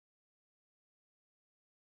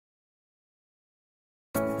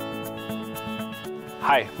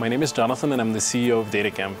Hi, my name is Jonathan and I'm the CEO of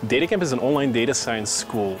DataCamp. DataCamp is an online data science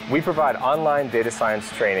school. We provide online data science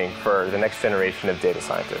training for the next generation of data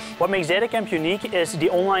scientists. What makes DataCamp unique is the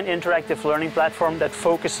online interactive learning platform that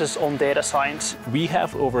focuses on data science. We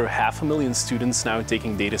have over 500,000 students now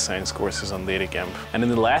taking data science courses on DataCamp. And in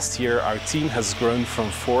the last year, our team has grown from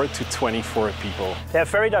 4 to 24 people. They have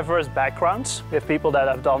very diverse backgrounds. We have people that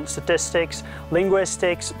have done statistics,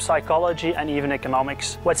 linguistics, psychology, and even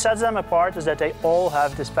economics. What sets them apart is that they all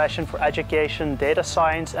have this passion for education, data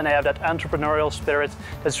science, and they have that entrepreneurial spirit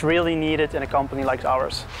that's really needed in a company like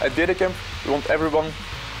ours. At DataCamp, we want everyone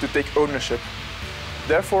to take ownership.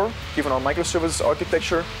 Therefore, given our microservices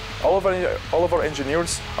architecture, all of our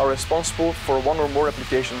engineers are responsible for one or more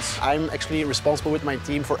applications. I'm actually responsible with my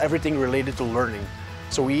team for everything related to learning.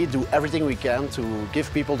 So we do everything we can to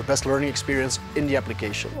give people the best learning experience in the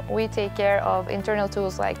application. We take care of internal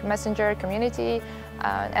tools like Messenger, Community,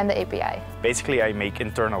 and the API. Basically, I make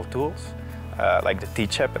internal tools like the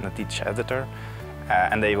Teach app and the Teach editor,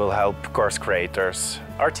 and they will help course creators.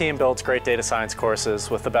 Our team builds great data science courses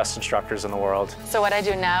with the best instructors in the world. So what I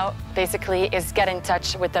do now, basically, is get in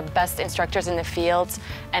touch with the best instructors in the field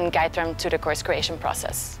and guide them to the course creation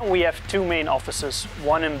process. We have two main offices,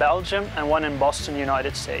 one in Belgium and one in Boston,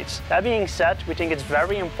 United States. That being said, we think it's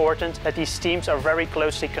very important that these teams are very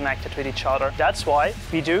closely connected with each other. That's why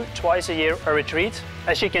we do twice a year a retreat.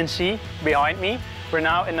 As you can see behind me, we're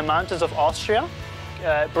now in the mountains of Austria,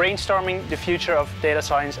 brainstorming the future of data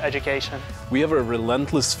science education. We have a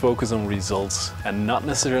relentless focus on results and not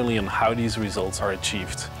necessarily on how these results are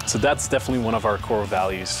achieved. So that's definitely one of our core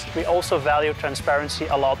values. We also value transparency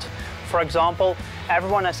a lot. For example,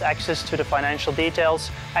 everyone has access to the financial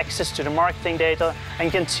details, access to the marketing data,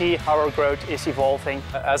 and can see how our growth is evolving.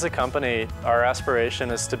 As a company, our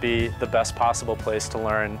aspiration is to be the best possible place to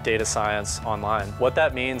learn data science online. What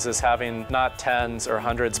that means is having not tens or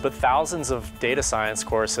hundreds, but thousands of data science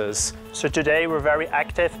courses. So today we're very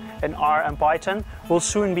active in R and Python. We'll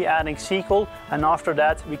soon be adding SQL, and after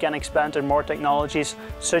that we can expand in more technologies,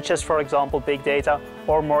 such as, for example, big data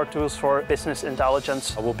or more tools for business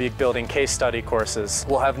intelligence. We'll be building case study courses.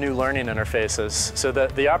 We'll have new learning interfaces, so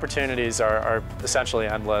that the opportunities are essentially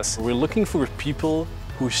endless. We're looking for people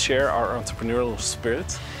who share our entrepreneurial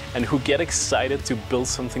spirit and who get excited to build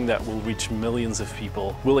something that will reach millions of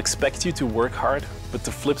people. We'll expect you to work hard, but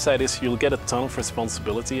the flip side is you'll get a ton of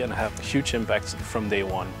responsibility and have a huge impact from day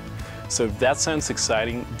one. So if that sounds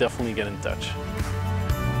exciting, definitely get in touch.